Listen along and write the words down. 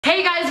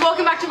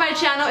to my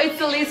channel. It's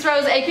Salice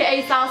Rose,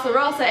 aka Salsa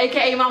Rosa,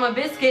 aka Mama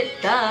Biscuit,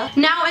 duh.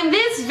 Now in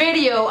this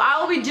video,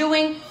 I'll be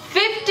doing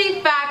 50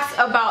 facts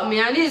about me.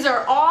 Now these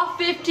are all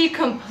 50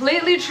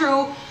 completely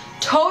true,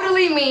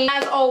 totally me.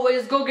 As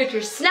always, go get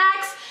your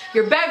snacks,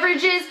 your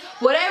beverages,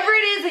 whatever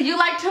it is that you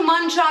like to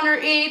munch on or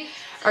eat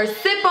or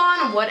sip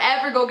on,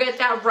 whatever, go get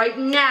that right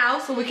now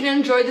so we can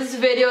enjoy this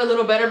video a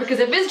little better, because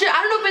if it's just,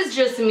 I don't know if it's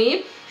just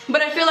me,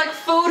 but I feel like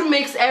food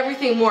makes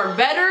everything more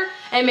better.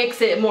 It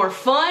makes it more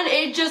fun.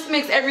 It just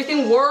makes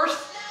everything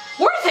worth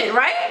it,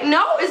 right?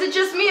 No? Is it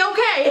just me?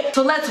 Okay.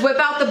 So let's whip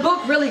out the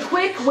book really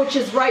quick, which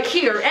is right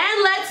here.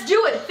 And let's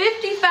do it.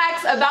 50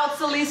 facts about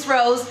Salice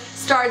Rose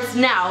starts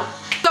now.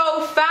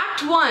 So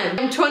fact 1,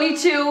 I'm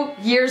 22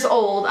 years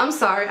old. I'm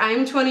sorry,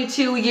 I'm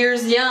 22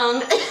 years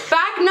young.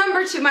 Fact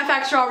number 2, my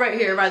facts are all right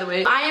here, by the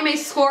way. I am a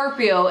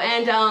Scorpio,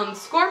 and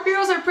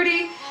Scorpios are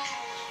pretty,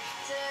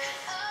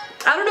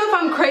 I don't know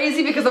if I'm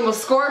crazy because I'm a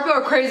Scorpio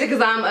or crazy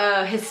because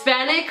I'm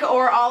Hispanic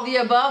or all the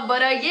above,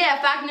 but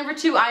yeah, fact number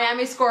 2, I am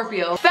a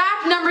Scorpio.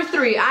 Fact number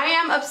 3, I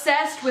am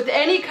obsessed with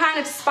any kind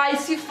of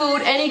spicy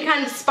food, any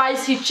kind of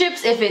spicy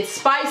chips. If it's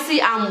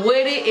spicy, I'm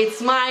with it.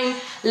 It's mine.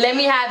 Let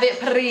me have it,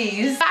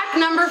 please. Fact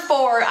number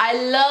 4, I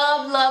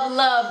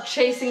love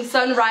chasing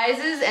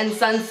sunrises and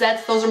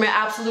sunsets. Those are my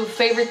absolute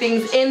favorite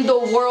things in the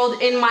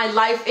world, in my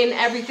life, in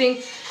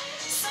everything.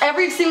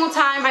 Every single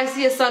time I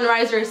see a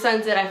sunrise or a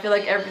sunset, I feel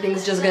like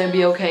everything's just gonna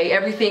be okay.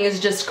 Everything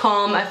is just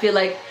calm. I feel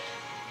like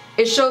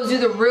it shows you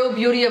the real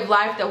beauty of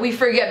life that we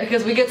forget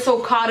because we get so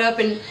caught up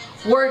in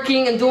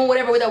working and doing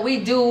whatever that we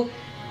do.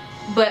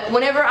 But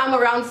whenever I'm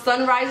around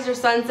sunrises or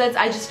sunsets,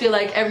 I just feel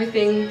like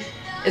everything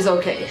is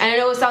okay. And I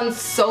know it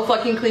sounds so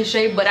fucking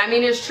cliche, but I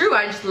mean it's true.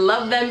 I just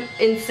love them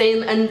an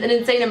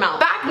insane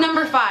amount. Fact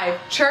number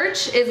 5,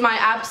 church is my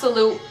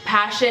absolute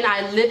passion.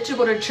 I live to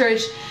go to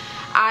church.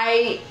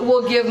 I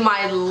will give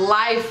my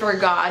life for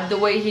God the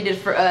way He did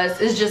for us.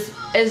 It's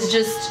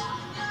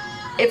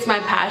my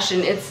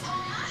passion.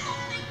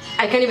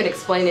 I can't even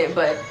explain it,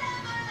 but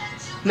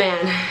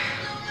man,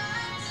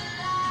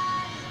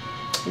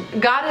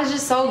 God is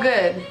just so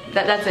good.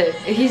 That's it.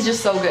 He's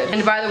just so good.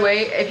 And by the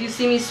way, if you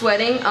see me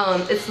sweating,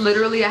 it's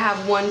literally, I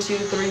have 1, 2,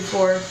 3,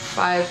 4,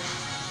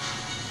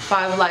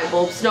 5 light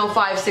bulbs, no,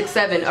 5, 6,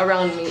 7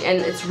 around me, and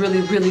it's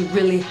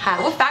really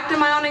hot. What fact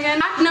am I on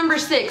again? Fact number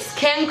 6,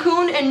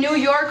 Cancun and New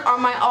York are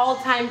my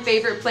all-time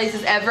favorite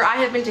places ever. I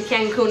have been to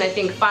Cancun, I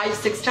think 5,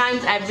 6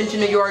 times. I've been to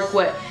New York,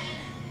 what,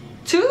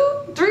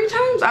 2, 3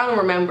 times? I don't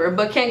remember,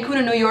 but Cancun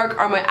and New York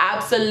are my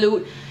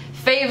absolute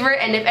favorite.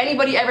 And if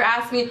anybody ever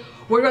asks me,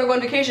 we're gonna go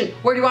on vacation,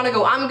 where do you want to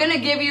go? I'm gonna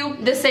give you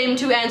the same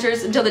 2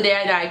 answers until the day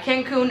I die.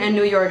 Cancun and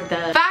New York,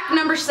 duh. Fact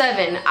number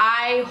 7,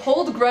 I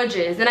hold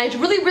grudges, and I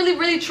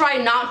really try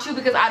not to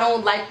because I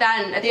don't like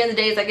that, and at the end of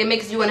the day, it's like it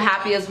makes you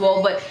unhappy as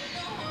well. But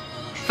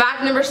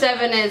fact number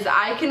 7 is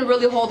I can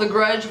really hold a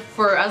grudge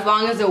for as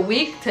long as a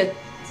week to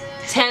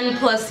 10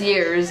 plus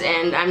years,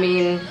 and I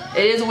mean,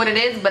 it is what it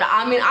is, but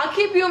I mean, I'll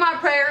keep you in my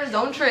prayers,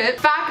 don't trip.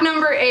 Fact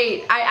number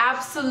 8, I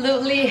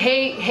absolutely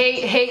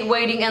hate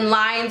waiting in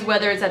lines,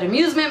 whether it's at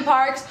amusement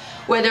parks,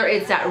 whether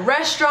it's at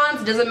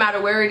restaurants, doesn't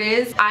matter where it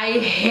is. I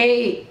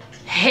hate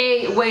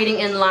waiting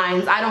in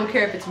lines. I don't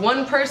care if it's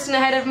 1 person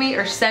ahead of me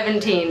or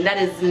 17. That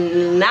is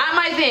not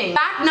my thing.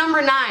 Fact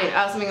number 9,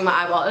 I was something in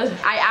my eyeball.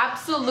 I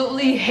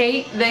absolutely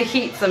hate the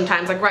heat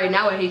sometimes. Like right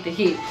now, I hate the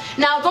heat.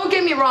 Now, don't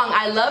get me wrong.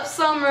 I love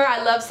summer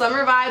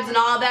vibes and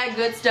all that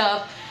good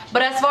stuff.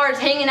 But as far as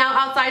hanging out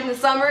outside in the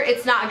summer,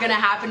 it's not gonna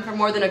happen for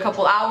more than a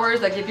couple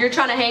hours. Like if you're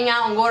trying to hang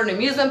out and go to an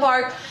amusement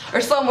park or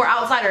somewhere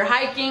outside or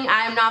hiking,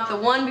 I am not the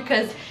one,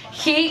 because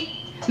heat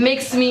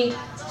makes me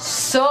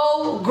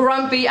so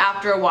grumpy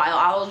after a while.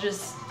 I'll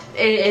just,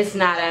 it's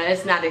not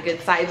a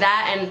good sight.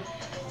 That, and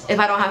if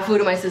I don't have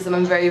food in my system,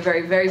 I'm very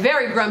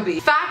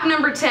grumpy. Fact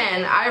number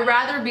 10, I'd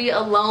rather be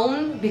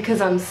alone because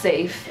I'm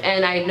safe.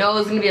 And I know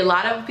there's gonna be a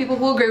lot of people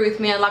who agree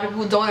with me and a lot of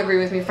people who don't agree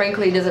with me.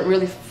 Frankly, it doesn't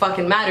really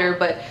fucking matter,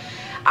 but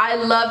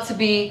I'd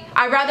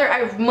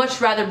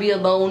much rather be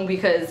alone,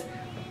 because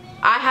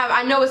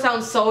I know it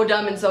sounds so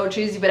dumb and so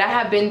cheesy, but I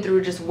have been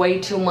through just way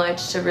too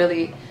much to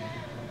really,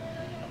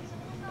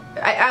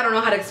 I don't know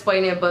how to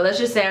explain it, but let's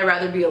just say I'd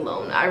rather be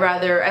alone.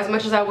 As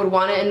much as I would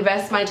want to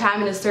invest my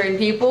time into certain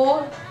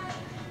people,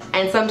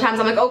 and sometimes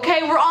I'm like,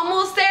 okay, we're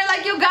almost there,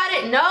 like you got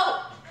it. No,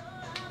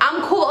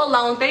 I'm cool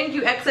alone. Thank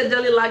you.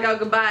 Accidentally log out,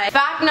 goodbye.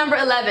 Fact number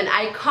 11,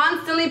 I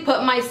constantly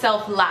put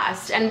myself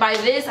last. And by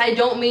this, I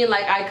don't mean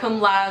like I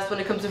come last when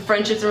it comes to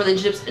friendships and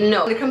relationships.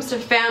 No, when it comes to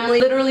family,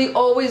 literally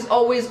always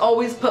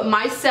put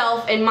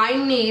myself and my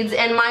needs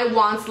and my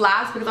wants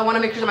last, because I want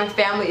to make sure that my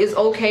family is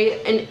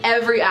okay in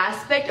every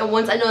aspect. And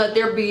once I know that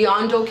they're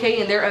beyond okay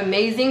and they're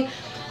amazing,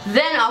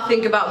 then I'll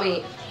think about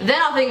me. Then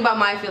I'll think about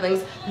my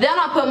feelings. Then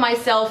I'll put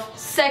myself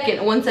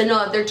second. Once I know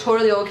that they're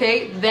totally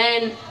okay,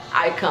 then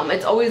I come.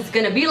 It's always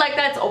gonna be like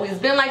that. It's always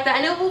been like that,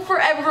 and it will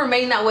forever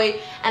remain that way.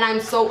 And I'm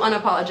so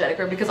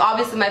unapologetic, because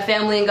obviously my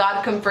family and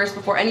God come first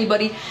before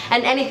anybody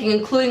and anything,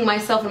 including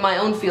myself and my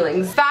own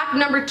feelings. Fact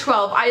number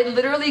 12, I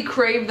literally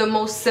crave the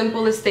most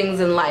simplest things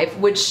in life,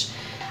 which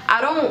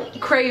I don't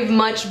crave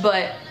much,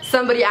 but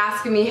somebody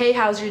asking me, hey,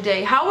 how's your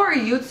day? How are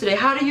you today?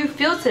 How do you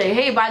feel today?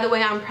 Hey, by the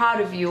way, I'm proud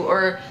of you.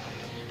 Or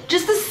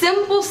just the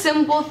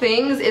simple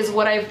things is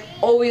what I've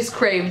always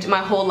craved my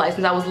whole life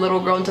since I was a little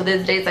girl until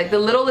this day. It's like the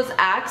littlest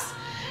acts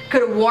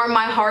could warm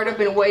my heart up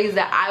in ways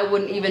that I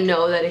wouldn't even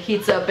know that it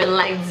heats up and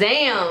like,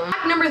 damn.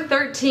 Fact number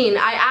 13,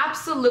 I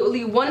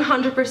absolutely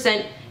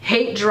 100%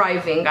 hate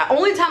driving. The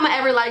only time I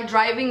ever like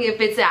driving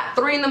if it's at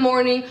 3 in the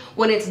morning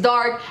when it's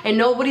dark and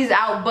nobody's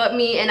out but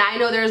me and I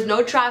know there's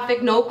no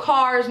traffic, no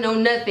cars, no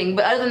nothing.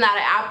 But other than that,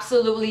 I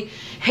absolutely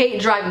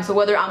hate driving. So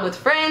whether I'm with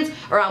friends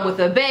or I'm with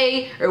a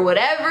bae or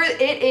whatever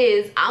it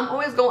is, I'm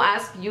always gonna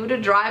ask you to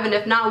drive, and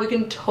if not, we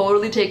can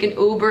totally take an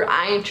Uber.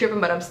 I ain't tripping,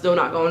 but I'm still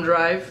not gonna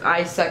drive.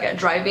 I suck at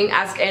driving.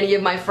 Ask any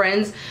of my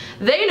friends.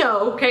 They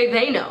know, okay,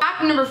 they know.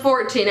 Fact number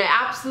 14, I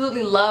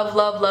absolutely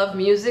love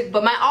music,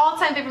 but my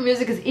all-time favorite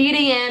music is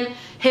EDM,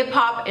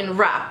 hip-hop, and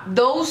rap.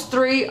 Those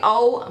three,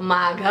 oh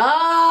my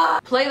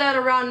god. Play that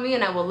around me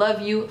and I will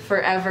love you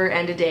forever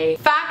and a day.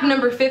 Fact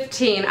number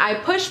 15, I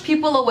push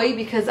people away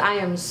because I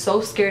am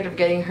so scared of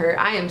getting hurt.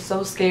 I am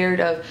so scared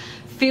of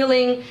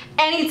feeling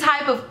any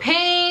type of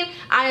pain.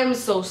 I am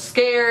so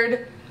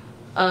scared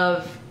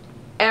of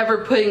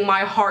ever putting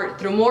my heart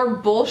through more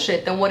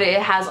bullshit than what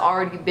it has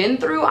already been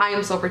through. I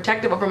am so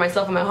protective over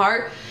myself and my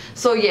heart.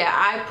 So yeah,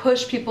 I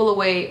push people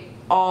away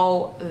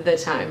all the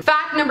time.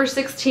 Fact number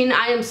 16,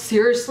 I am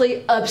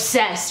seriously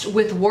obsessed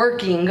with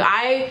working.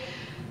 I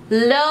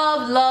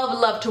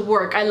love to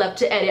work. I love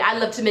to edit. I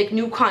love to make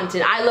new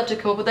content. I love to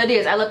come up with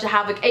ideas. I love to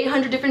have like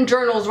 800 different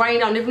journals writing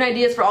down different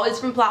ideas for all these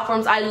different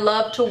platforms. I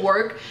love to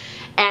work,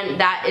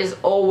 and that is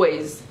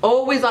always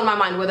on my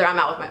mind, whether I'm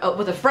out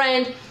with a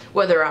friend,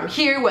 whether I'm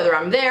here, whether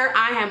I'm there.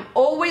 I am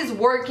always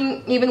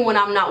working even when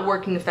I'm not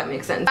working, if that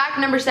makes sense. Fact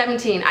number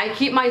 17, I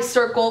keep my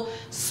circle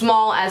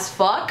small as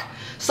fuck.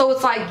 So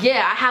it's like,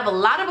 yeah, I have a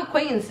lot of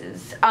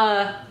acquaintances,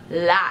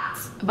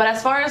 but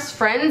as far as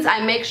friends, I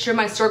make sure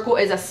my circle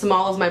is as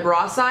small as my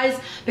bra size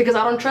because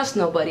I don't trust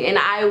nobody, and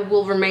I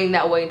will remain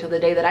that way until the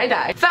day that I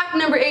die. Fact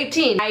number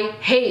 18, I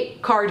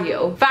hate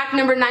cardio. Fact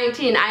number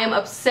 19, I am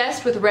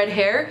obsessed with red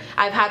hair.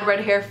 I've had red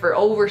hair for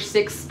over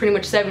pretty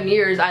much 7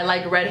 years. I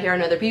like red hair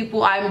in other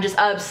people. I'm just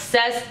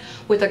obsessed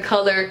with the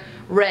color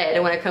red,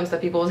 and when it comes to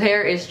people's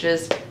hair, it's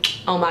just,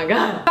 oh my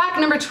god. Fact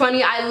number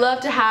 20, I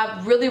love to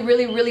have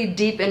really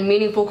deep and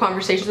meaningful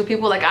conversations with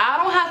people. Like,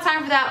 I don't have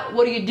time for that.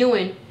 What are you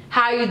doing?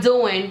 How are you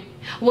doing?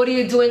 What are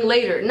you doing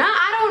later? Nah,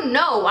 I don't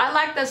know. I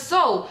like that.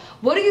 So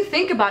what do you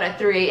think about at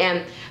 3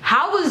 a.m.?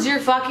 How was your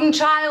fucking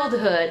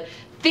childhood?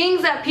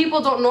 Things that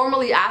people don't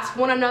normally ask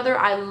one another.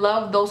 I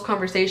love those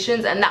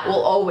conversations, and that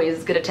will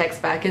always get a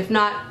text back. If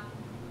not,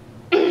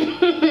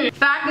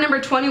 fact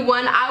number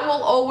 21, I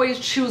will always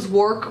choose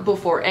work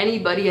before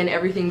anybody and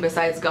everything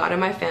besides God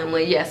and my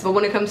family. Yes, but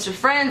when it comes to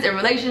friends and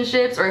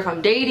relationships, or if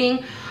I'm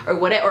dating or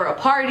whatever, or a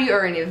party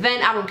or an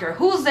event, I don't care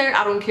who's there,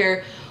 I don't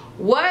care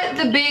what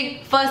the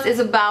big fuss is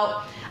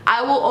about,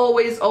 I will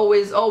always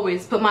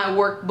put my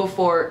work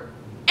before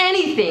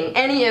anything,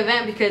 any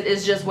event, because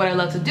it's just what I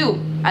love to do.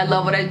 I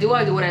love what I do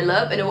what I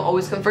love, and it will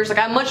always come first. Like,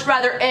 I much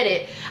rather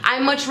edit, I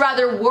much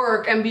rather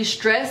work and be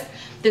stressed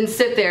than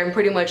sit there and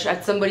pretty much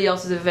at somebody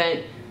else's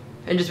event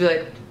and just be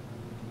like,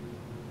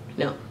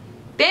 no,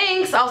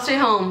 thanks, I'll stay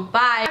home,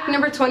 bye. Fact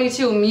number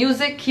 22,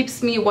 music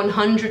keeps me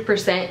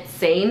 100%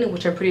 sane,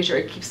 which I'm pretty sure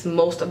it keeps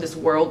most of this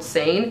world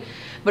sane.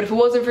 But if it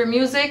wasn't for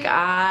music,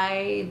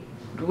 I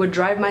would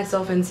drive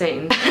myself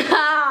insane.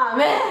 Ah,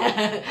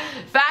 man.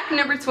 Fact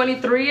number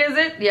 23, is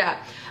it?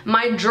 Yeah.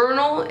 My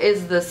journal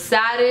is the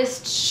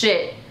saddest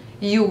shit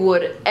you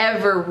would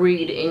ever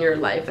read in your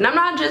life. And I'm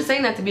not just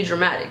saying that to be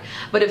dramatic,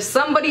 but if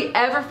somebody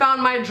ever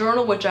found my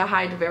journal, which I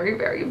hide very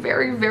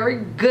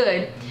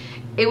good,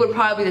 it would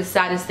probably be the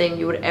saddest thing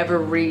you would ever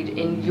read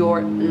in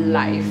your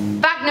life.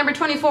 Fact number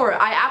 24,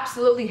 I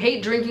absolutely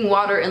hate drinking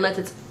water unless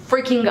it's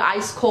freaking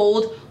ice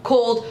cold,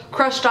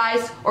 crushed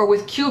ice, or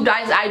with cubed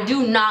ice. I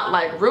do not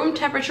like room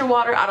temperature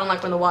water. I don't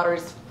like when the water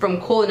is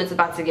from cold and it's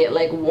about to get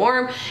like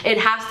warm. It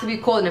has to be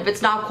cold, and if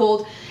it's not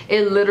cold,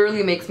 it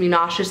literally makes me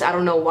nauseous. I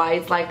don't know why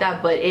it's like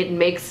that, but it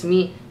makes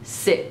me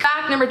sick.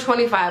 Fact number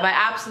 25, I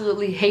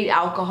absolutely hate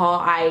alcohol.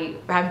 I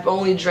have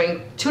only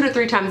drank 2 to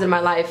 3 times in my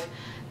life,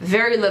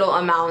 very little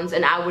amounts,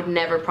 and I would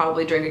never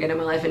probably drink again in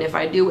my life, and if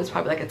I do, it's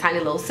probably like a tiny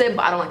little sip.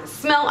 But I don't like the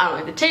smell, I don't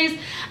like the taste,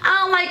 I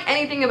don't like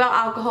anything about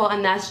alcohol,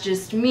 and that's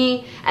just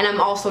me. And I'm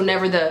also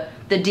never the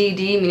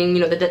DD, meaning,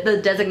 you know, the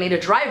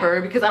designated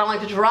driver, because I don't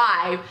like to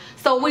drive.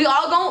 So we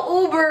all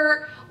go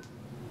Uber.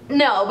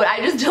 No, but I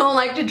just don't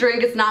like to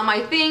drink. It's not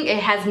my thing. It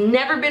has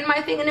never been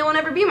my thing, and it will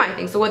never be my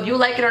thing. So whether you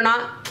like it or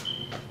not,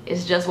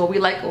 it's just what we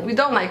like, what we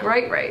don't like,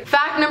 right?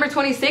 Fact number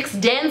 26,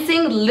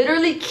 dancing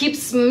literally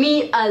keeps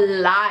me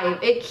alive.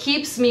 It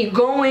keeps me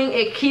going.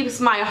 It keeps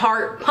my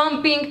heart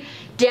pumping.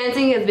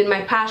 Dancing has been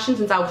my passion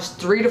since I was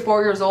 3 to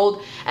 4 years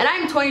old, and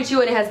I'm 22,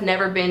 and it has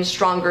never been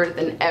stronger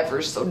than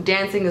ever. So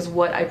dancing is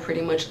what I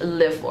pretty much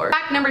live for.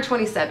 Fact number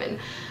 27,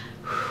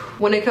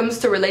 when it comes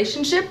to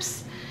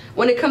relationships,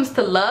 when it comes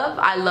to love,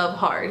 I love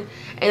hard.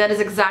 And that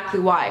is exactly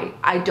why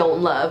I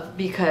don't love,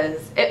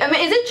 because, I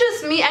mean, is it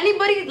just me?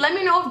 Anybody, let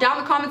me know down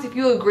in the comments if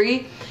you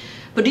agree.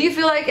 But do you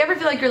ever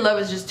feel like your love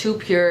is just too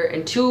pure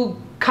and too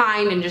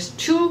kind and just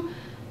too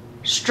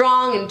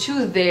strong and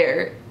too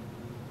there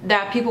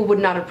that people would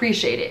not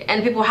appreciate it?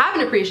 And people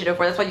haven't appreciated it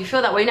for, that's why you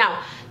feel that way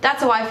now.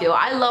 That's how I feel.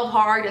 I love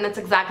hard, and that's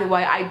exactly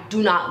why I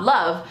do not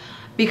love,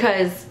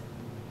 because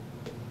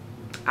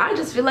I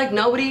just feel like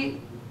nobody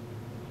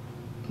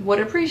would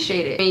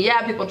appreciate it. I mean,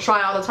 yeah, people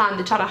try all the time,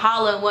 they try to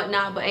holla and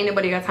whatnot, but ain't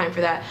nobody got time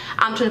for that.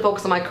 I'm trying to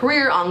focus on my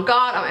career, on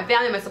God, on my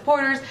family, my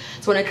supporters.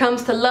 So when it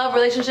comes to love,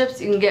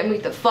 relationships, you can get me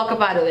the fuck up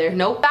out of there.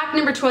 Nope. Fact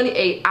number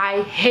 28,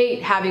 I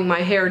hate having my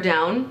hair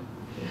down.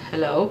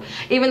 Hello.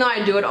 Even though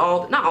I do it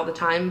not all the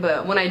time,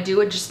 but when I do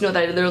it, just know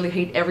that I literally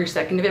hate every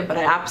second of it, but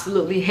I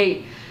absolutely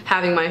hate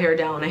having my hair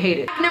down. I hate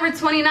it. Fact number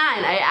 29,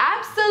 I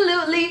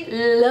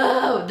absolutely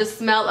love the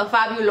smell of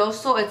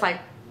Fabuloso. It's like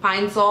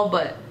pine sol,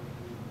 but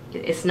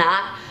it's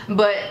not.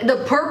 But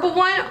the purple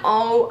one,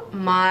 oh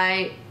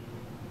my,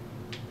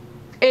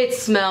 it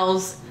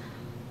smells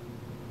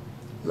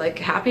like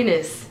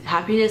happiness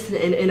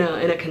in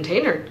a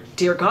container,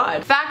 dear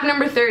God. Fact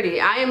number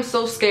 30, I am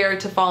so scared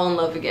to fall in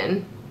love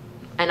again,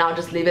 and I'll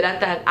just leave it at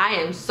that. I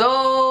am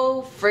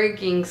so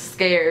freaking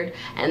scared,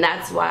 and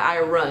that's why I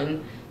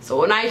run. So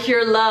when I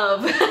hear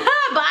love,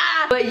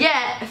 bye. But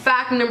yet,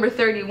 fact number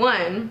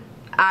 31,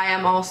 I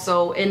am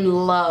also in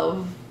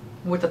love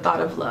with the thought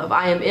of love.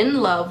 I am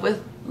in love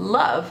with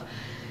love,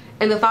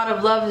 and the thought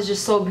of love is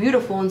just so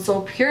beautiful and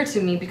so pure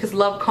to me, because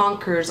love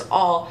conquers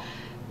all.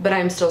 But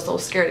I'm still so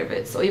scared of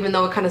it. So even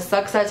though it kind of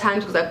sucks at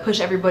times because I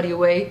push everybody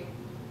away,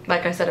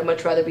 like I said, I'd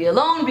much rather be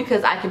alone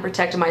because I can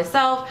protect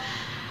myself.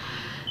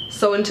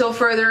 So until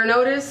further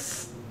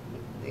notice,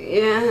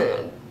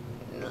 yeah,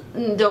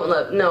 don't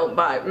love, no,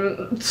 bye.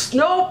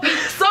 Nope,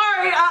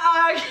 sorry,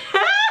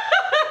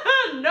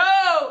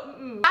 no.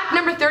 Fact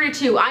number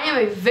 32, I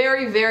am a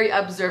very, very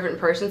observant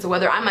person. So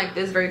whether I'm like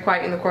this, very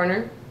quiet in the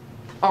corner,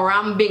 or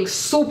I'm being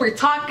super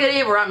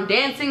talkative, or I'm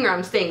dancing, or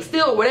I'm staying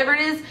still, or whatever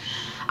it is,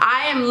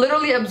 I am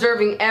literally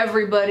observing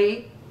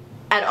everybody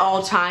at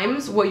all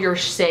times, what you're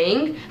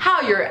saying,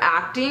 how you're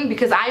acting,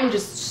 because I'm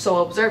just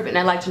so observant.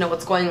 I like to know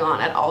what's going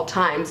on at all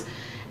times.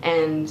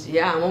 And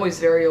yeah, I'm always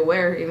very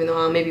aware, even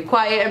though I may be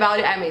quiet about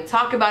it, I may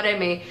talk about it, I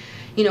may,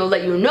 you know,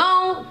 let you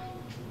know,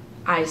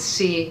 I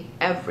see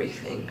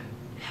everything.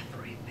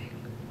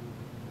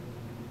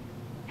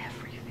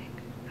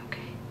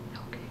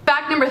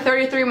 Fact number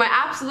 33, my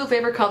absolute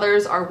favorite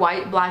colors are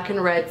white, black,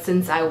 and red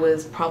since I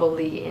was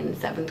probably in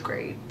 7th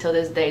grade till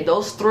this day.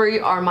 Those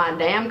three are my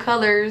damn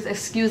colors,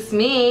 excuse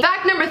me.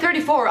 Fact number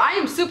 34, I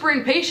am super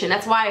impatient.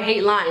 That's why I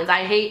hate lines.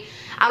 I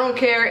don't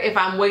care if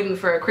I'm waiting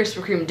for a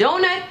Krispy Kreme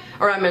donut,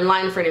 or I'm in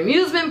line for an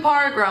amusement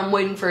park, or I'm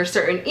waiting for a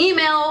certain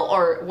email,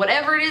 or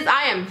whatever it is.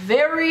 I am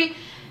very,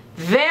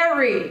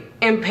 very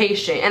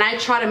impatient, and I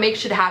try to make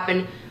shit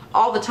happen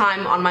all the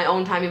time on my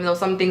own time, even though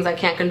some things I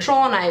can't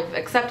control, and I've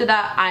accepted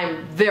that.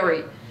 I'm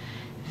very,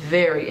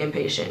 very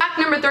impatient. Fact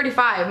number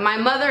 35, my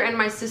mother and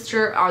my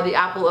sister are the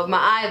apple of my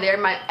eye. They're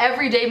my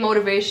everyday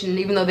motivation,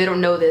 even though they don't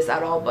know this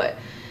at all, but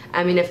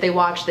I mean, if they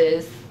watch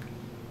this,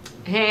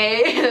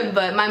 hey.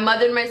 But my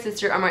mother and my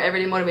sister are my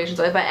everyday motivation.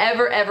 So if I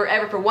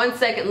ever for 1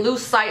 second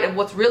lose sight of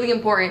what's really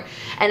important,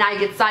 and I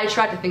get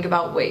sidetracked to think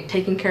about, wait,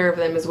 taking care of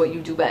them is what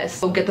you do best,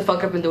 so get the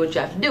fuck up and do what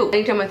you have to do.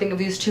 Anytime I think of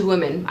these two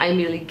women, I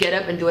immediately get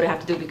up and do what I have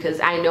to do, because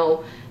I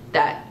know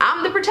that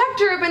I'm the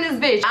protector up in this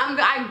bitch.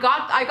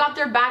 I got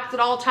their backs at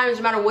all times,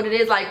 no matter what it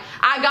is. Like,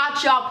 I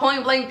got y'all,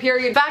 point blank,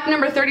 period. Fact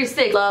number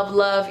 36,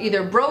 love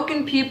either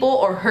broken people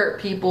or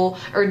hurt people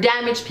or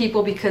damaged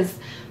people, because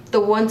the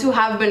ones who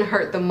have been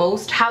hurt the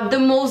most have the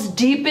most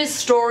deepest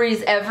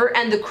stories ever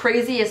and the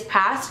craziest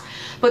past,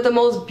 but the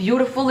most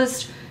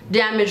beautifulest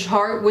damaged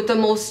heart with the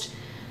most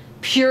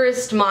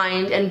purest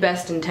mind and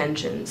best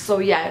intentions. So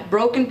yeah,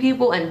 broken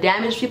people and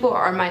damaged people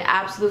are my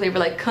absolute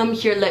favorite. Like, come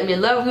here, let me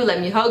love you,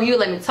 let me hug you,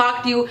 let me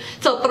talk to you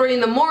till 3 in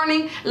the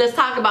morning. Let's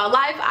talk about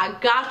life. I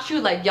got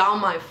you. Like,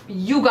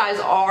 you guys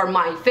are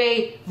my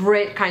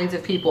favorite kinds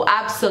of people.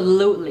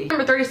 Absolutely.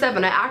 Number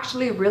 37, I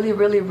actually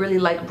really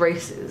like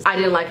braces. I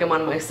didn't like them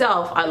on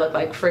myself. I look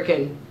like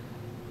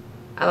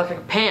I look like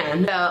a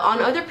pan.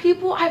 On other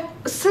people,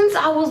 since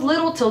I was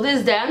little till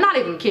this day, I'm not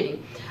even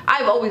kidding,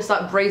 I've always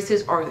thought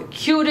braces are the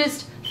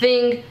cutest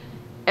thing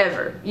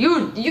ever.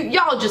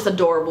 Y'all just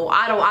adorable.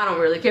 I don't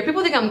really care.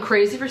 People think I'm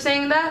crazy for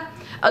saying that.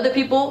 Other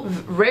people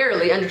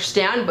rarely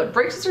understand, but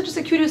braces are just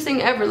the cutest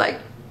thing ever. Like,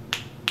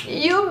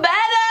 you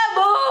better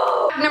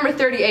move. Number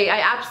 38, I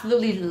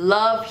absolutely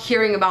love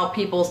hearing about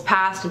people's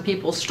past and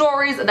people's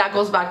stories. That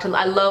goes back to,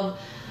 I love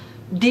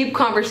deep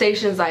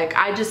conversations. Like,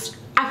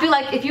 I feel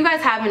like if you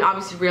guys haven't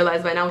obviously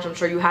realized by now, which I'm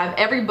sure you have,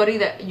 everybody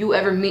that you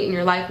ever meet in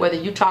your life, whether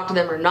you talk to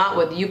them or not,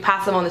 whether you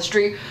pass them on the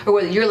street or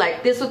whether you're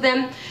like this with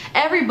them,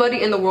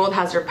 everybody in the world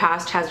has their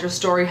past, has their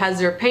story, has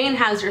their pain,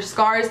 has their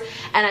scars,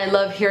 and I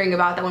love hearing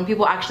about that. When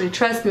people actually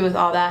trust me with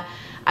all that,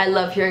 I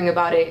love hearing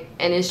about it,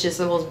 and it's just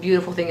the most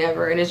beautiful thing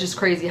ever. And it's just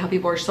crazy how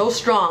people are so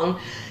strong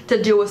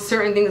to deal with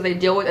certain things they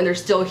deal with, and they're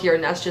still here.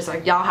 And that's just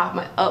like, y'all have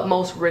my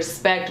utmost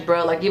respect,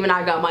 bro. Like, even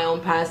I got my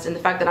own past, and the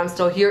fact that I'm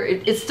still here,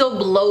 it still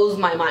blows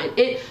my mind.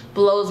 It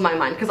blows my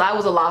mind, because I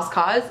was a lost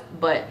cause,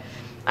 but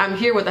I'm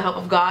here with the help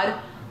of God.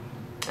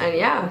 And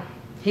yeah,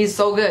 he's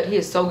so good. He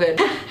is so good.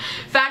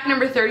 Fact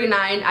number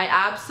 39, I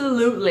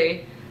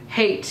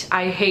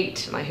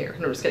hate my hair.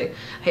 No, I'm just kidding.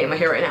 I hate my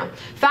hair right now.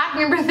 Fact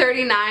number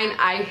 39,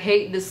 I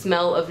hate the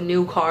smell of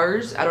new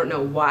cars. I don't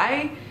know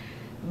why,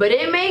 but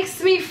it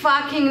makes me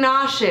fucking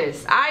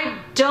nauseous. I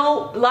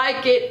don't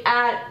like it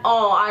at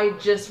all. I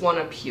just want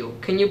to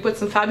puke. Can you put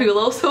some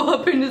Fabuloso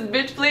up in this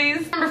bitch,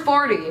 please? Number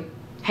 40,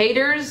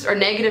 haters or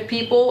negative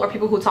people, or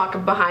people who talk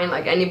behind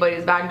like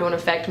anybody's back, don't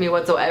affect me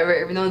whatsoever.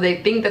 Even though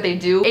they think that they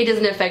do, it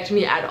doesn't affect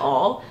me at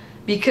all.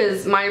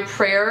 Because my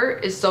prayer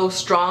is so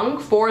strong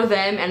for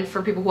them and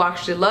for people who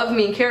actually love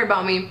me and care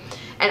about me.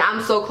 And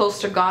I'm so close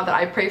to God that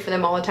I pray for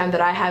them all the time,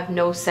 that I have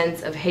no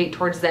sense of hate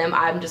towards them.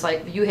 I'm just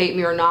like, if you hate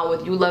me or not,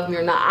 whether you love me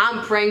or not,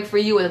 I'm praying for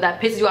you. Whether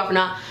that pisses you off or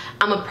not,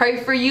 I'm gonna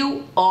pray for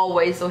you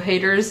always. So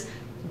haters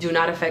do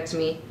not affect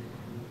me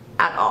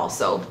at all.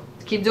 So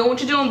keep doing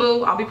what you're doing,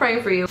 boo. I'll be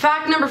praying for you.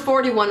 Fact number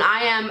 41,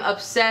 I am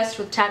obsessed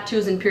with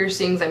tattoos and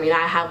piercings. I mean,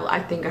 I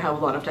think I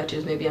have a lot of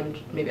tattoos. Maybe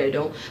I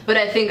don't, but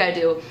I think I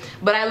do.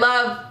 But I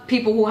love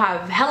people who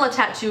have hella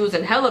tattoos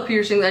and hella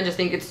piercings. I just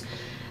think it's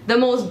the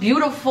most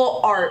beautiful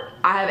art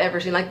I have ever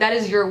seen. Like, that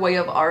is your way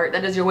of art.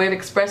 That is your way of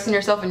expressing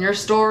yourself and your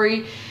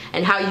story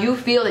and how you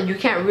feel that you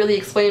can't really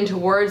explain to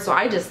words. So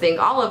I just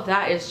think all of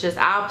that is just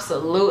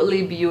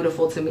absolutely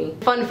beautiful to me.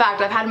 Fun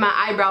fact, I've had my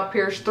eyebrow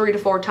pierced 3 to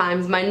 4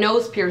 times, my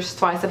nose pierced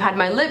twice, I've had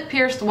my lip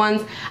pierced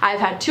once, I've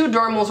had 2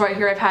 dermals right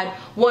here, I've had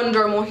 1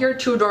 dermal here,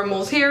 2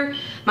 dermals here,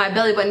 my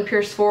belly button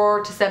pierced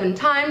 4 to 7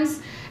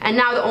 times, and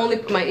now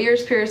my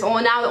ears pierced. Oh,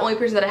 now the only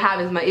piercing that I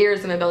have is my ears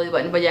and my belly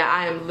button. But yeah,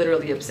 I am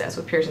literally obsessed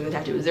with piercings and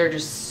tattoos. They're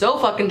just so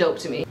fucking dope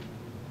to me.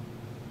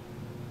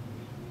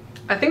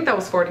 I think that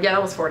was 40. Yeah,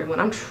 that was 41.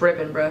 I'm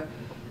tripping, bruh.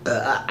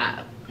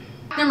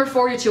 Number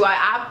 42.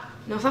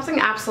 No, stop saying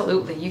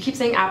absolutely. You keep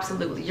saying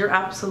absolutely. Your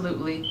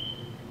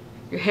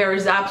hair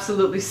is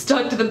absolutely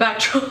stuck to the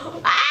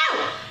backdrop.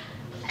 Ow!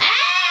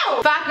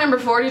 Ow! Fact number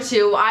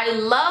 42. I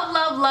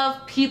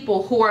love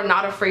people who are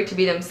not afraid to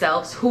be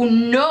themselves, who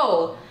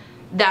know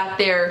that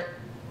they're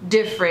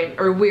different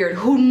or weird,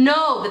 who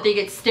know that they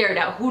get stared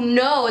at, who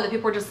know that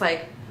people are just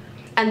like,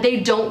 and they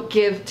don't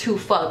give 2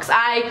 fucks.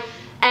 I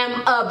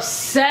am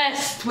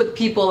obsessed with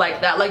people like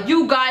that. Like,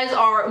 you guys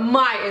are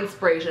my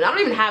inspiration. I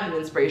don't even have an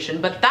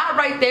inspiration, but that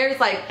right there is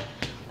like,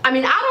 I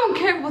mean, I don't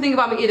care if people think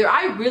about me either.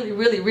 I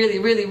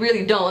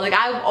really don't. Like,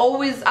 I'm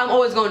always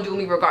gonna do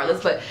me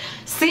regardless. But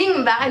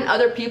seeing that in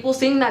other people,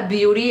 seeing that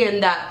beauty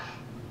and that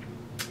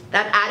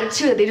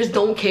attitude that they just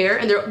don't care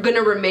and they're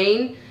gonna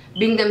remain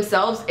being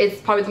themselves,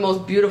 it's probably the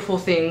most beautiful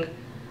thing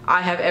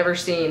I have ever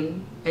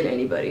seen in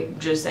anybody.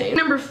 Just saying.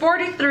 Number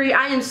 43,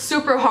 I am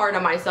super hard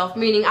on myself,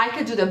 meaning I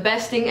could do the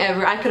best thing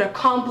ever, I could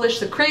accomplish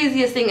the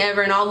craziest thing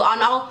ever, and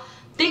I'll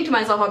think to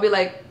myself, I'll be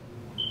like,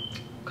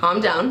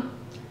 calm down,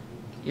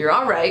 you're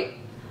all right,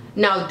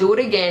 now do it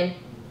again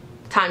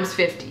times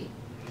 50.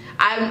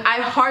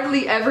 I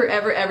hardly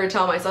ever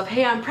tell myself,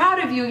 hey, I'm proud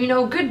of you, you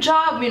know, good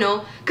job, you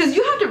know, because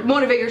you have to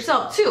motivate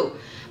yourself too.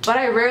 But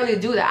I rarely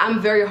do that.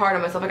 I'm very hard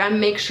on myself. Like, I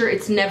make sure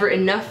it's never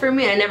enough for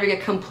me, and I never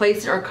get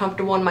complacent or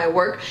comfortable in my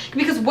work.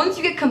 Because once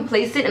you get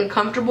complacent and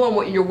comfortable in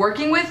what you're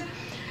working with,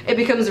 it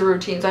becomes a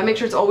routine. So I make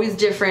sure it's always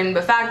different.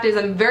 But fact is,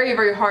 I'm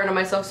very hard on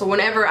myself. So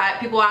whenever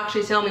people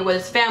actually tell me, whether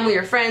it's family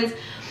or friends,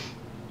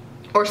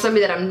 or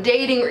somebody that I'm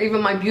dating, or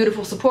even my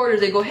beautiful supporters,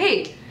 they go,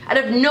 hey, out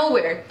of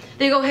nowhere,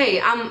 they go, hey,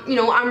 I'm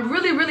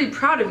really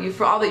proud of you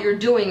for all that you're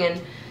doing,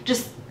 and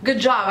just good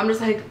job. I'm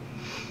just like,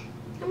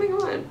 oh my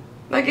god.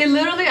 Like, it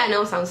literally, I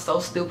know it sounds so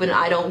stupid, and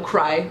I don't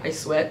cry, I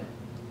sweat.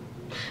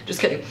 Just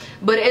kidding.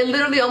 But it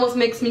literally almost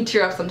makes me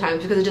tear up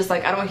sometimes, because it's just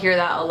like, I don't hear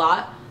that a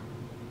lot.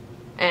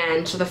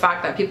 And so the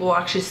fact that people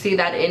actually see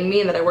that in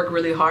me, and that I work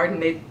really hard,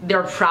 and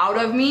they're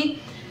proud of me,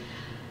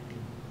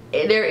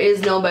 there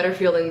is no better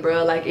feeling,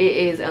 bro. Like, it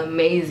is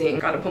amazing.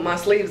 Gotta put my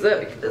sleeves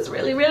up because it's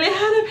really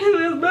hot up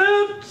in this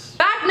bitch.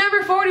 Fact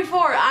number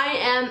 44, I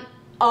am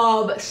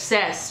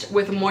obsessed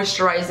with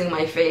moisturizing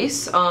my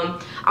face.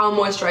 I'll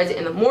moisturize it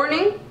in the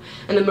morning,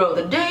 in the middle of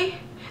the day,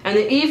 in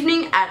the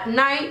evening, at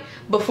night,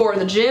 before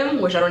the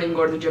gym, which I don't even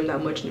go to the gym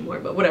that much anymore,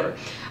 but whatever.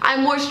 I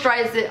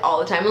moisturize it all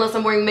the time. Unless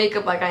I'm wearing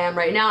makeup like I am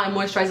right now, I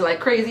moisturize it like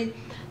crazy,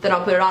 then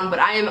I'll put it on. But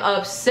I am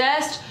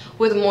obsessed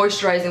with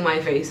moisturizing my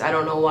face. I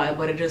don't know why,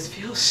 but it just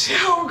feels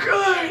so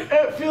good.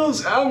 It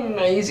feels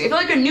amazing. I feel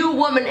like a new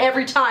woman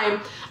every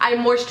time I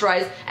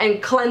moisturize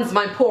and cleanse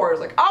my pores.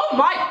 Like, oh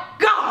my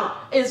god,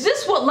 is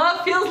this what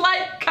love feels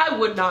like? I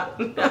would not.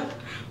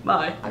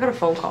 Bye. I got a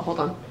phone call, hold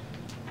on.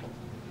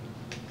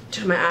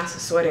 Dude, my ass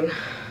is sweating.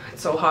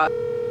 It's so hot.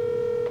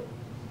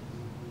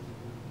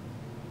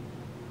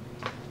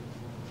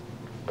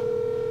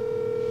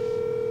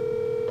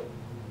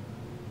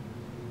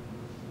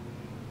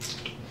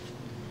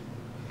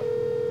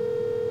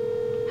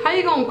 How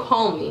you gonna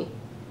call me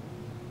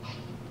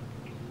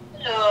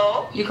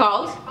Hello. You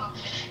called?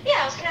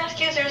 Yeah, I was gonna ask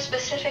you, is there a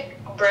specific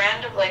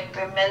brand of like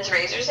the men's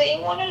razors that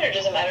you wanted, or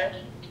does it matter?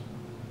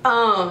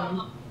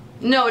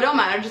 No, it don't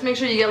matter. Just make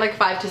sure you get like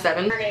 5 to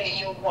 7. We're gonna get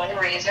you one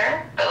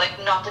razor, but like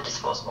not the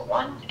disposable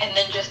one, and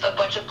then just a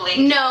bunch of blades.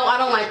 No, I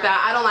don't like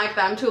that. I don't like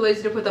that. I'm too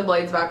lazy to put the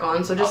blades back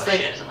on. So just like.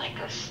 She doesn't like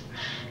this.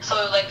 So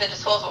like the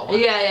disposable one.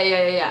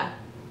 Yeah.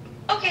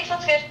 Okay,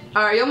 sounds good.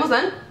 All right, you almost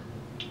done?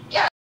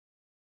 Yeah.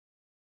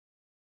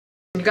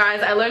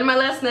 Guys, I learned my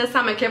lesson this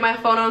time. I kept my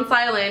phone on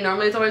silent.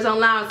 Normally it's always on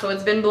loud, so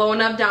it's been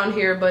blowing up down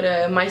here,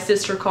 but my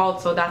sister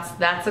called, so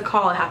that's a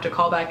call I have to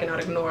call back and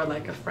not ignore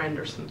like a friend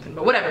or something,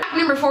 but whatever. Fact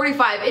number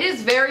 45, it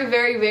is very,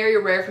 very,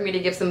 very rare for me to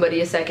give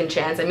somebody a second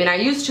chance. I mean, I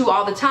used to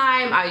all the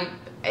time.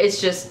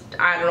 It's just,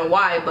 I don't know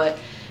why, but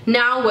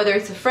now, whether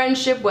it's a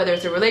friendship, whether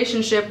it's a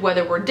relationship,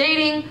 whether we're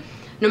dating,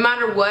 no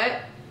matter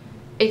what,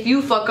 if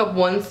you fuck up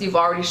once, you've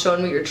already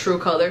shown me your true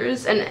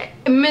colors, and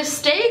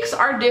mistakes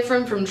are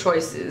different from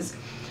choices.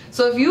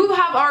 So if you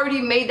have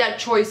already made that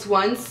choice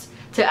once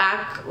to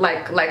act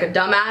like a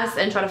dumbass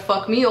and try to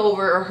fuck me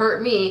over or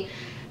hurt me,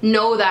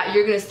 know that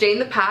you're gonna stay in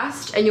the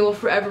past and you will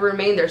forever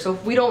remain there. So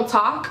if we don't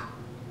talk,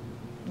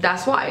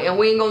 that's why, and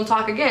we ain't gonna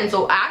talk again.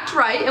 So act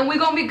right and we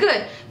gonna be good.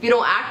 If you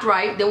don't act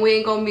right, then we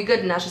ain't gonna be good,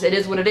 and that's just, it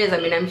is what it is. I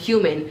mean, I'm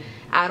human.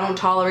 I don't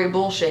tolerate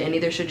bullshit, and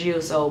neither should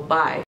you, so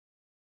bye.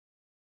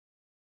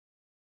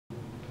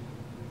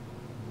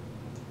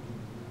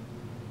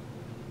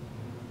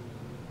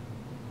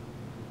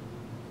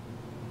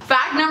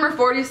 Fact number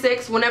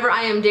 46, whenever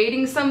I am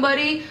dating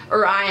somebody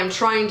or I am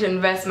trying to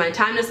invest my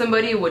time to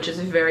somebody, which is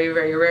very,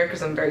 very rare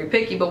because I'm very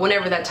picky, but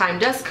whenever that time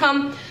does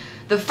come,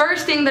 the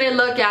first thing that I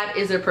look at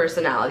is their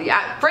personality.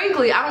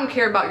 Frankly, I don't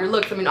care about your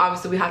looks. I mean,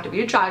 obviously we have to be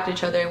attracted to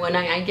each other and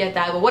whatnot, I get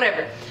that, but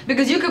whatever.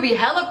 Because you could be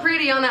hella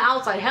pretty on the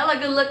outside, hella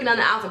good looking on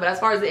the outside, but as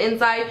far as the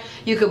inside,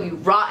 you could be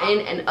rotten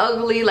and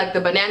ugly like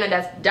the banana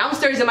that's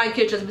downstairs in my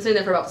kitchen. It's been sitting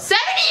there for about 7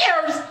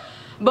 years.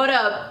 But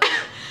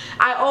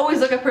I always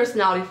look at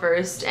personality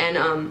first,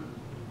 and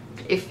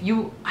if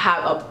you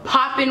have a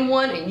poppin'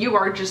 one and you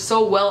are just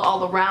so well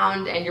all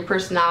around and your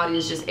personality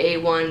is just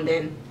A1,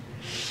 then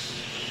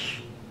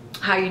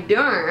how you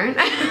doing?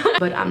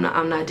 But I'm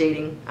not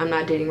dating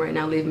right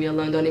now. Leave me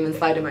alone. Don't even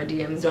slide in my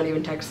DMs. Don't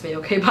even text me.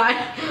 Okay, bye.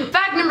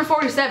 Fact number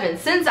 47,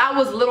 since I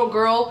was a little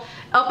girl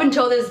up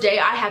until this day,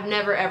 I have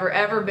never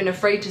ever been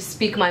afraid to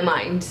speak my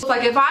mind.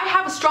 Like, if I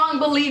have a strong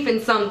belief in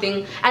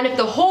something and if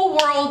the whole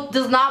world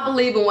does not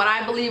believe in what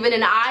I believe in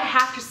and I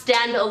have to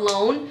stand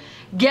alone,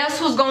 guess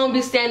who's gonna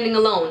be standing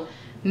alone?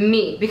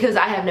 Me, because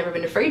I have never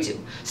been afraid to.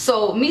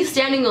 So me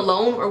standing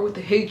alone or with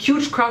a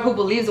huge crowd who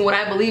believes in what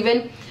I believe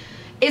in,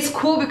 it's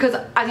cool, because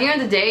at the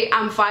end of the day,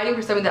 I'm fighting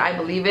for something that I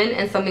believe in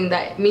and something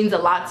that means a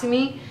lot to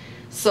me.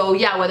 So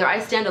yeah, whether I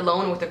stand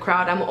alone with the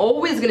crowd, I'm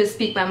always gonna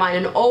speak my mind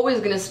and always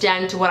gonna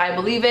stand to what I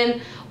believe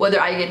in. Whether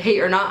I get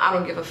hate or not, I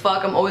don't give a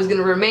fuck. I'm always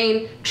gonna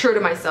remain true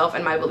to myself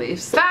and my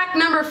beliefs. Fact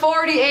number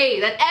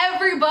 48, that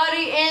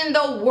everybody in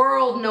the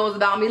world knows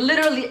about me.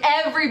 Literally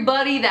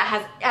everybody that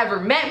has ever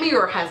met me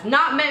or has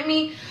not met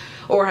me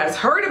or has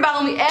heard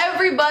about me,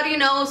 everybody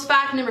knows.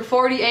 Fact number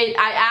 48,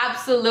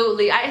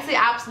 I say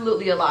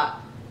absolutely a lot.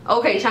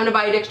 Okay, time to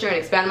buy a dictionary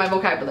and expand my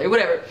vocabulary,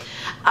 whatever.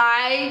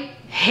 I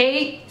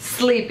hate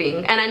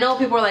sleeping, and I know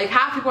people are like,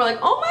 half people are like,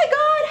 oh my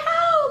god,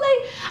 how?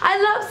 Like,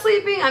 I love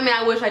sleeping. I mean,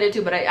 I wish I did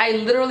too, but I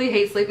literally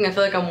hate sleeping. I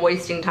feel like I'm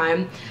wasting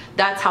time.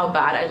 That's how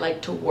bad I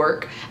like to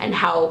work, and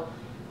how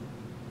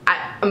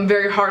I'm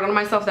very hard on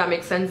myself. That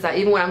makes sense. That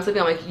even when I'm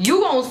sleeping, I'm like, you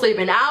gonna sleep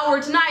an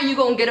hour tonight, you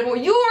gonna get up, you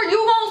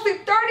gonna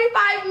sleep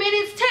 35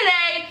 minutes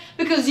today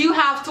because you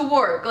have to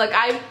work. Like,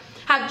 I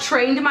have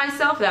trained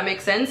myself, that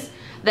makes sense,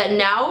 that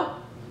now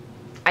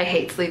I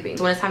hate sleeping.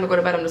 So when it's time to go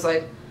to bed, I'm just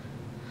like,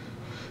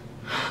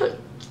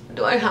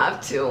 do I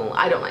have to?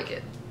 I don't like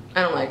it.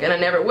 I don't like it. I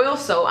never will.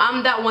 So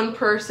I'm that one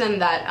person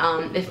that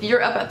if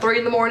you're up at 3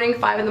 in the morning,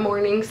 5 in the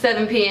morning,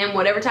 7 p.m.,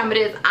 whatever time it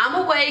is,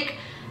 I'm awake.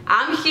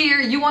 I'm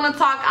here. You want to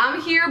talk?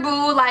 I'm here,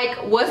 boo. Like,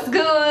 what's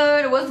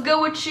good? What's good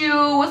with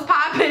you? What's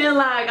poppin'?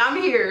 Like, I'm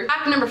here.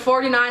 Fact number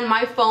 49,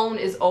 my phone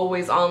is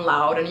always on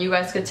loud, and you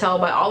guys could tell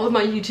by all of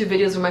my YouTube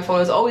videos where my phone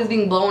is always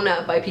being blown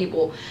up by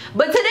people.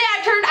 But today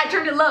I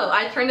turned it low.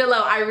 I turned it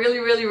low. I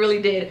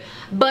really did.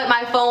 But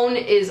my phone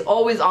is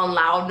always on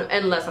loud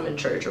unless I'm in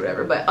church or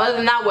whatever. But other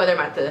than that, whether I'm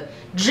at the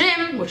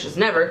gym, which is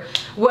never,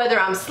 whether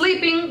I'm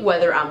sleeping,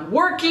 whether I'm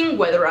working,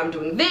 whether I'm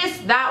doing this,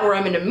 that, or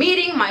I'm in a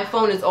meeting, my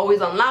phone is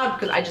always on loud,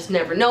 because I just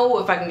never know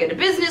if I can get a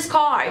business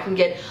call, or I can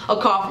get a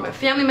call from a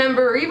family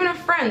member or even a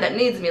friend that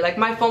needs me. Like,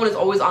 my phone is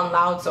always on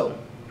loud. So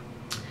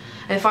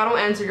if I don't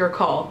answer your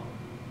call,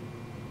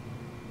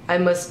 I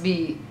must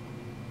be,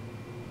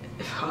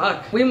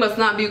 fuck, we must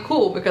not be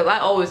cool, because I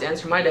always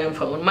answer my damn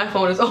phone. My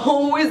phone is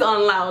always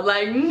on loud.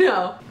 Like,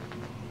 no.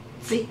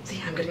 See,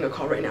 I'm getting a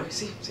call right now.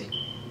 See,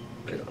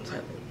 put it on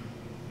silent.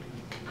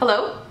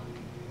 Hello?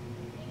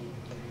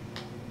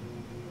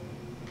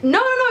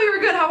 No, you're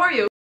good. How are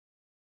you?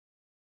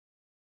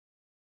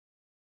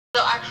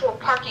 The actual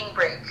parking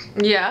brake.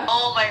 Yeah.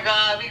 Oh my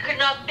god, we could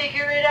not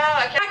figure it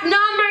out. Fact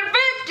number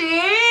 50,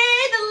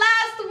 the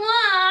last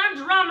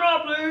one. Drum roll,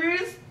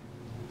 please.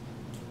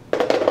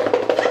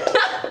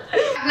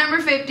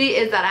 50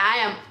 is that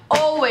I am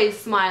always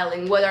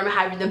smiling, whether I'm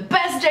having the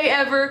best day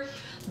ever,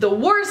 the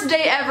worst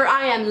day ever.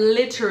 I am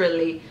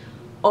literally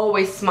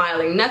always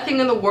smiling.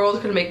 Nothing in the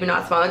world could make me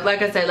not smile.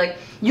 Like I said, like,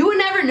 you would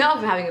never know if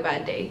I'm having a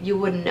bad day. You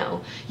wouldn't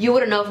know. You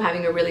wouldn't know if I'm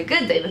having a really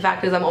good day. The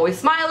fact is I'm always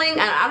smiling,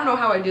 and I don't know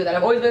how I do that.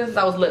 I've always been since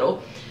I was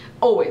little.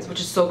 Always, which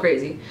is so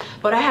crazy.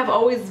 But I have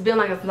always been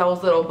like that since I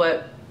was little,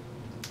 but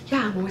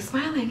yeah, I'm always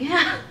smiling,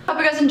 yeah. Hope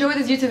you guys enjoyed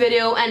this YouTube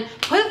video, and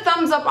put a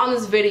thumbs up on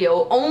this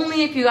video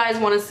only if you guys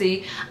want to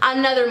see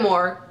another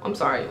I'm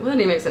sorry, that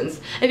didn't make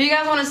sense. If you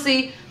guys want to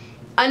see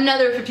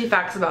another 50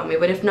 facts about me,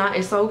 but if not,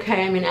 it's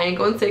okay. I mean, I ain't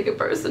gonna take it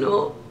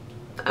personal.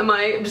 Am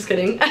I? I'm just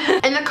kidding.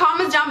 In the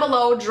comments down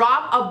below,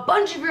 drop a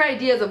bunch of your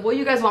ideas of what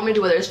you guys want me to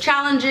do, whether it's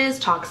challenges,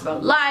 talks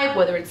about life,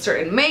 whether it's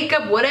certain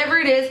makeup, whatever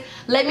it is.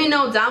 Let me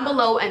know down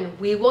below and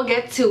we will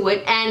get to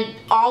it. And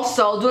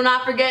also, do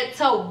not forget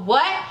to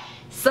what?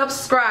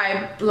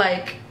 Subscribe,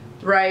 like,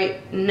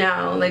 right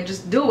now. Like,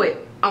 just do it.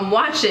 I'm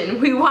watching.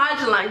 We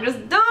watching, like,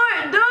 just do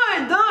it, do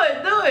it, do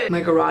it, do it.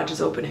 My garage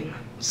is opening.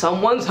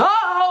 Someone's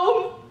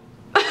home.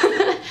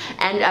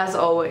 And as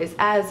always,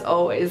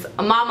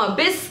 Mama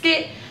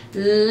Biscuit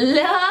loves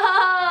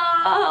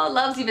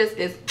you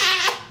biscuits.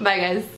 Bye guys.